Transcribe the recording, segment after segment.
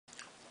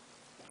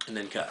and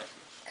then cut.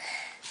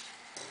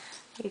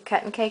 You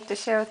cutting cake to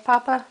share with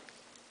Papa?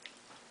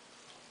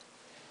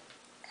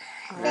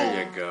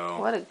 There you go.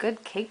 What a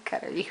good cake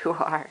cutter you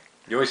are.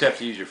 You always have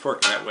to use your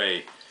fork, and that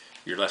way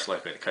you're less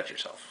likely to cut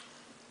yourself.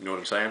 You know what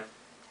I'm saying?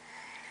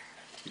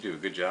 You do a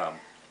good job.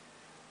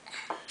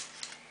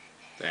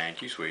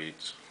 Thank you,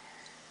 sweets.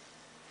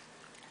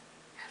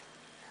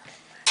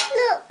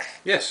 Look.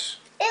 Yes.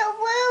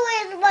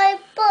 It ruined my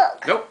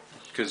book. Nope,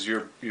 because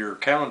your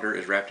calendar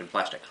is wrapped in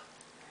plastic.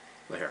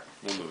 Here,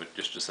 we'll move it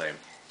just the same.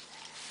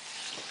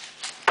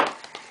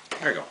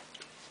 There you go.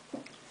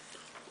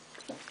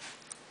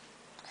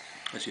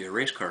 I see a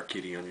race car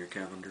kitty on your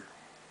calendar.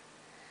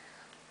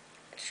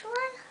 Which one?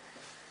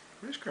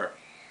 Race car.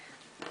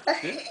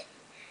 Yeah.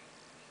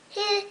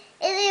 Is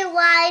he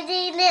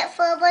riding it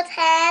for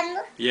pretend?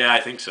 Yeah, I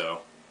think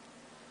so.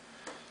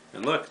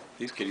 And look,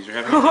 these kitties are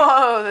having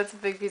Whoa, that's a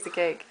big piece of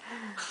cake.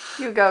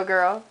 You go,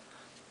 girl.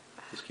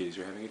 these kitties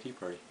are having a tea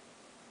party.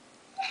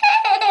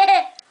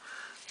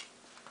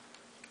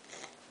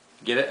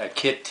 Get it? A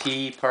kit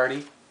tea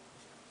party?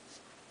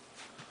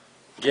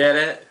 Get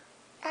it?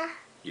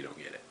 You don't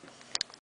get it.